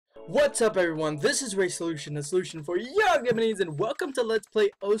What's up, everyone? This is Ray Solution, a solution for young Japanese, and welcome to Let's Play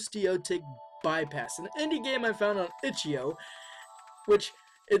Osteotic Bypass, an indie game I found on itch.io, which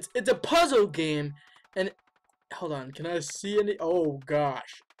it's a puzzle game. And hold on, can I see any? Oh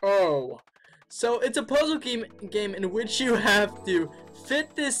gosh, so it's a puzzle game in which you have to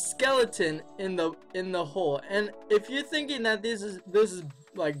fit this skeleton in the hole. And if you're thinking that this is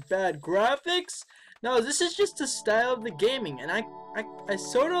like bad graphics, no, this is just the style of the gaming, and I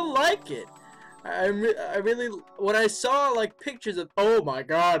sort of like it. I really, when I saw like pictures of, oh my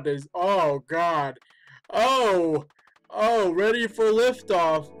god, ready for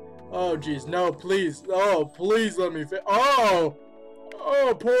liftoff. Oh jeez, no, please, oh please let me fit. Oh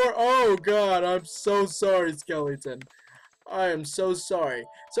poor, oh god, I'm so sorry, skeleton. I am so sorry.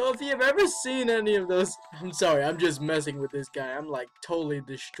 So if you've ever seen any of those, I'm sorry, I'm just messing with this guy. I'm like totally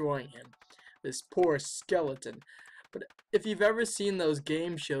destroying him. This poor skeleton. But if you've ever seen those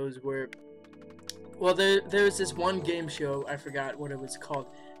game shows where, well, there's this one game show, I forgot what it was called,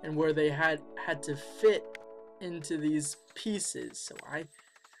 and where they had to fit into these pieces. So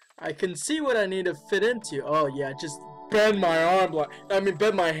I can see what I need to fit into. Oh yeah, just bend my arm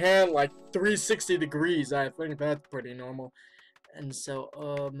bend my hand like 360 degrees. I think that's pretty normal. And so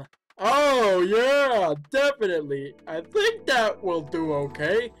oh yeah, definitely. I think that will do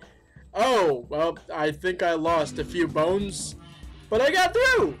okay. Oh, well, I think I lost a few bones, but I got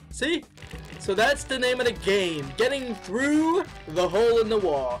through! See? So that's the name of the game. Getting through the hole in the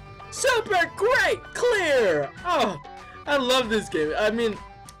wall. Super great! Clear! Oh, I love this game. I mean,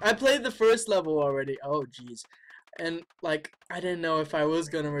 I played the first level already. Oh, jeez. And, like, I didn't know if I was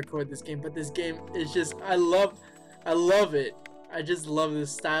gonna record this game, but this game is just, I love it. I just love the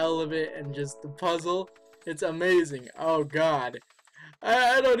style of it and just the puzzle. It's amazing. Oh, God.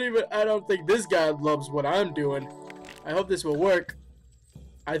 I don't think this guy loves what I'm doing. I hope this will work.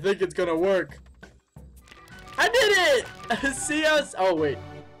 I think it's gonna work. I did it! See us? Oh, wait.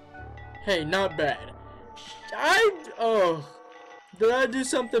 Hey, not bad. Oh. Did I do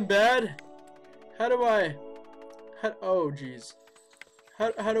something bad? How do I? Oh, jeez.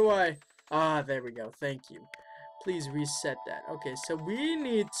 How do I? Ah, there we go. Thank you. Please reset that. Okay, so we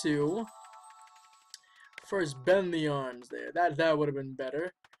need to first bend the arms there. That would have been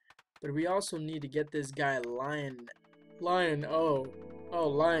better. But we also need to get this guy lying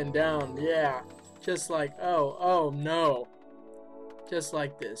down. Yeah. Just like, oh no. Just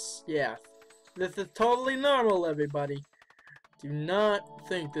like this. Yeah. This is totally normal, everybody. Do not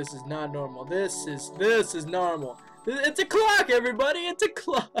think this is not normal. This is normal. It's a clock, everybody. It's a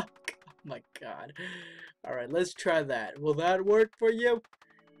clock. Oh my god. All right, let's try that. Will that work for you?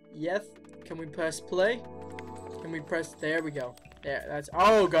 Yes. Can we press play? Can we press? There we go. There. That's.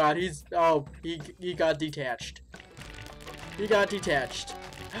 Oh god. He got detached. He got detached.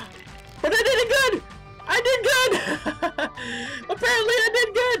 But I did it good. I did good. Apparently I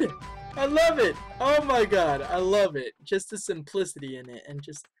did good. I love it. Oh my god. I love it. Just the simplicity in it, and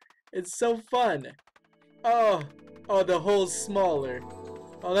just it's so fun. Oh the hole's smaller.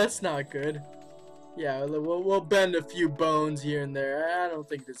 Oh, that's not good. Yeah, we'll bend a few bones here and there. I don't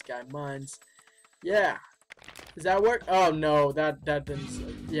think this guy minds. Yeah. Does that work? Oh no, that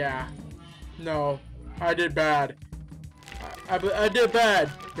didn't. Yeah. No, I did bad. I did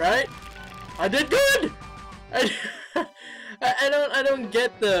bad, right? I did good. I don't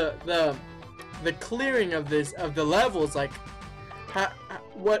get the clearing of the levels. Like,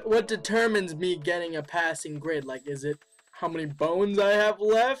 what determines me getting a passing grade? Like, is it how many bones I have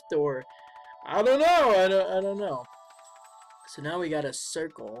left, or I don't know. I don't know. So now we got a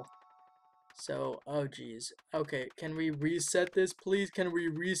circle. So, oh geez. Okay, can we reset this, please? Can we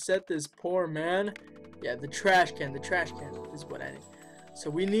reset this poor man? Yeah, the trash can is what I need. So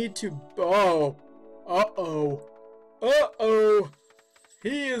we need to,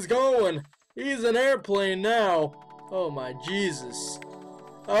 he is going. He's an airplane now. Oh my Jesus.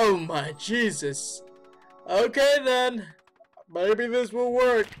 Oh my Jesus. Okay then. Maybe this will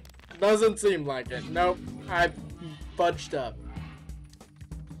work. Doesn't seem like it. Nope. I fudged up.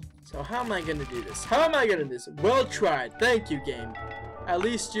 So how am I gonna do this? How am I gonna do this? Well tried. Thank you, game. At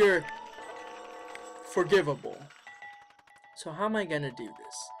least you're forgivable. So how am I gonna do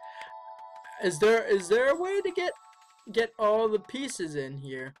this? Is there a way to get all the pieces in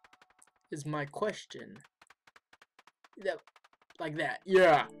here? Is my question. Yeah, like that.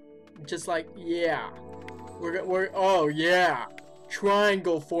 Yeah. Just like, yeah. We're oh yeah.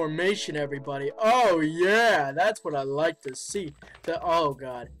 Triangle formation, everybody. Oh yeah, that's what I like to see. Oh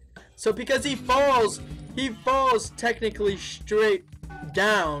god. So because he falls technically straight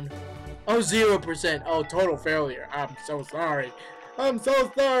down. Oh, 0%. Oh, total failure. I'm so sorry. I'm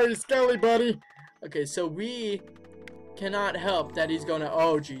so sorry, Skelly buddy. Okay, so we cannot help that he's gonna,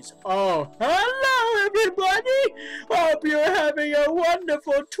 oh jeez. Oh, hello everybody! Hope you're having a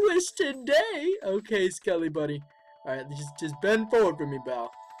wonderful twisted day. Okay, Skelly buddy. Alright, just bend forward for me,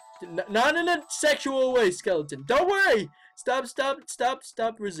 pal. Not in a sexual way, skeleton. Don't worry! Stop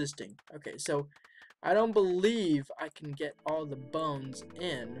resisting. Okay, so I don't believe I can get all the bones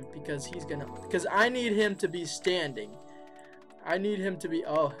in because because I need him to be standing. I need him to be,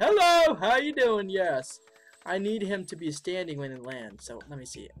 oh, hello! How you doing? Yes. I need him to be standing when it lands. So let me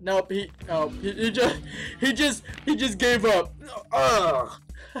see. Nope, he just gave up. Ugh.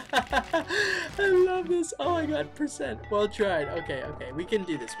 I love this. Oh my god, percent. Well tried. Okay, we can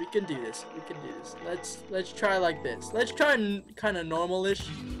do this. We can do this. Let's try like this. Let's try kind of normal-ish.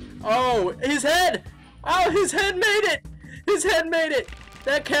 Oh, his head! Oh, his head made it! His head made it!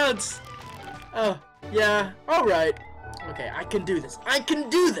 That counts. Oh, yeah. All right. Okay, I can do this. I can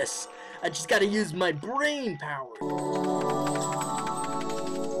do this. I just gotta use my brain power.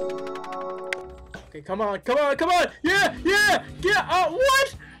 Okay, come on. Yeah. Oh,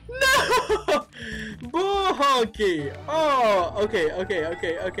 what? No! Bull honky. Oh,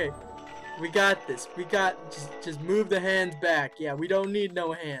 okay. We got this. Just move the hands back. Yeah, we don't need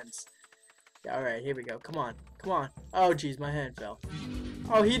no hands. Yeah, all right, here we go. Come on. Oh, jeez, my hand fell.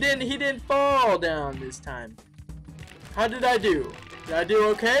 Oh, he didn't fall down this time. How did I do? Did I do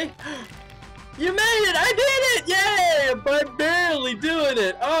okay? You made it! I did it! Yay! But barely doing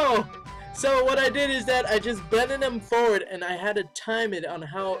it. Oh! So what I did is that I just bent him forward and I had to time it on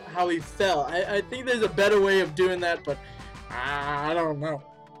how he fell. I think there's a better way of doing that, but I don't know.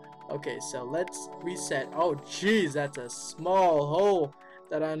 Okay, so let's reset. Oh, jeez, that's a small hole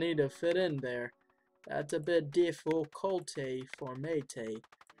that I need to fit in there. That's a bit difficult for me.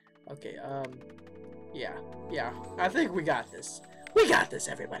 Okay, yeah, I think we got this. We got this,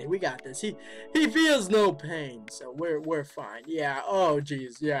 everybody. We got this. He feels no pain, so we're fine. Yeah. Oh,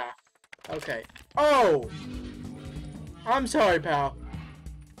 jeez. Yeah. Okay. Oh, I'm sorry, pal.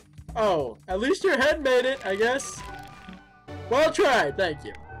 Oh, at least your head made it, I guess. Well tried. Thank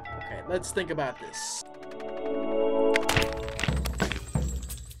you. Okay, let's think about this.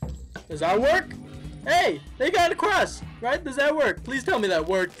 Does that work? Hey, they got across, right? Does that work? Please tell me that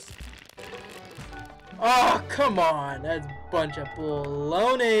works. Oh, come on. That's a bunch of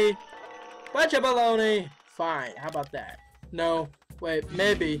baloney. Fine. How about that? No. Wait,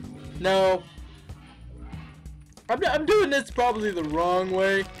 maybe. No. I'm doing this probably the wrong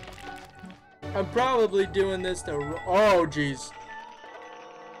way. I'm probably doing this the oh, jeez.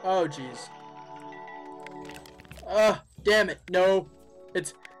 Oh, jeez. Damn it. No.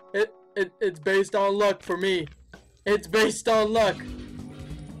 It's based on luck for me. It's based on luck.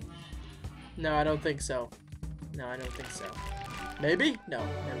 No, I don't think so. Maybe? No,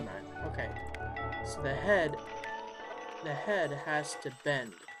 never mind. Okay. So the head has to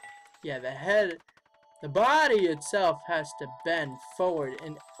bend. Yeah, the body itself has to bend forward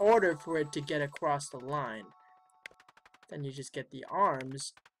in order for it to get across the line. Then you just get the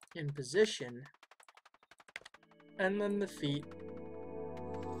arms in position. And then the feet.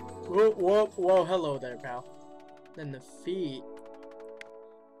 Whoa, hello there, pal. Then the feet.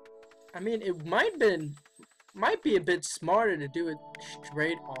 I mean, it might be a bit smarter to do it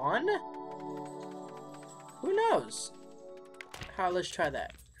straight on. Who knows? Let's try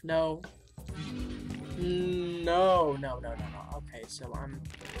that. No. Okay, so I'm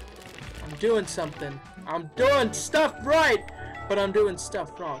doing something. I'm doing stuff right, but I'm doing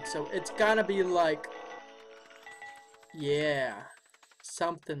stuff wrong. So it's gotta be like, yeah,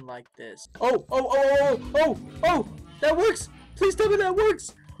 something like this. Oh, that works. Please tell me that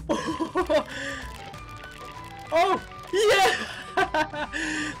works. Oh, yeah!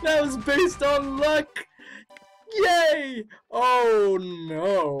 That was based on luck. Yay! Oh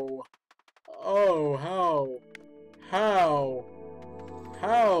no! Oh, how?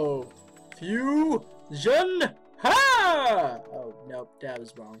 Fusion? Ha! Oh nope, that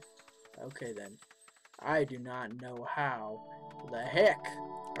was wrong. Okay then, I do not know how the heck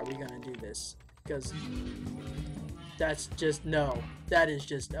are we gonna do this, because that's just no. That is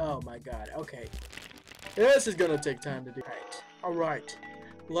just, oh my god. Okay, this is gonna take time to do. Alright,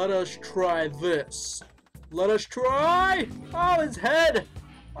 let us try this. Let us try! Oh, his head!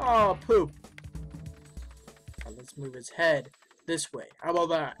 Oh, poop. Now let's move his head this way. How about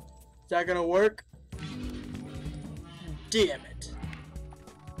that? Is that gonna work? Damn it.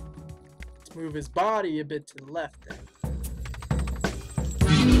 Let's move his body a bit to the left then.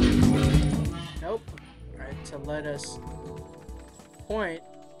 Nope. Alright, so let us point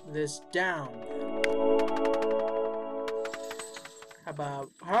this down.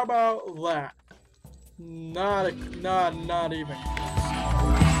 How about that? Not even.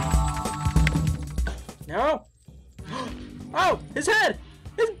 No. Oh, his head,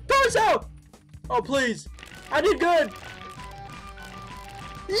 his torso. Oh please, I did good.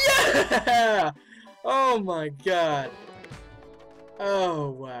 Yeah. Oh my god. Oh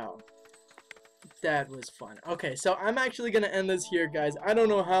wow. That was fun. Okay, so I'm actually gonna end this here, guys. I don't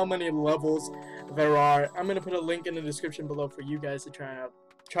know how many levels there are. I'm gonna put a link in the description below for you guys to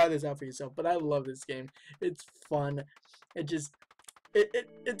try this out for yourself. But I love this game. It's fun. It's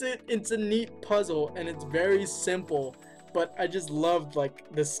a neat puzzle, and it's very simple. But I just loved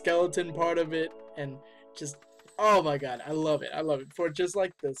like the skeleton part of it, and just, oh my god, I love it. I love it for just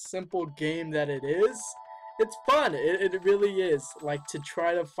like the simple game that it is. It's fun. It really is. Like, to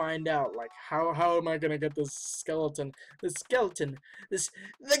try to find out, like, how am I gonna get this skeleton? The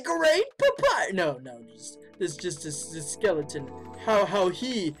great papaya. No, this skeleton. How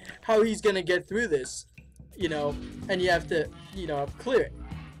he's gonna get through this, you know? And you have to, you know, clear it.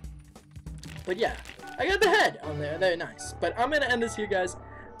 But yeah, I got the head on there. Very nice. But I'm gonna end this here, guys,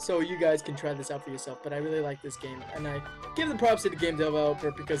 so you guys can try this out for yourself. But I really like this game, and I give the props to the game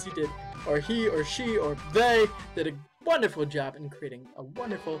developer because he or she or they did a wonderful job in creating a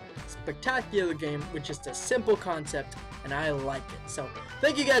wonderful, spectacular game with just a simple concept, and I like it. So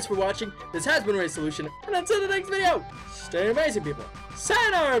thank you guys for watching. This has been Ray's Solution, and until the next video, stay amazing, people.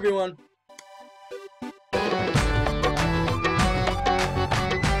 Sayonara, everyone.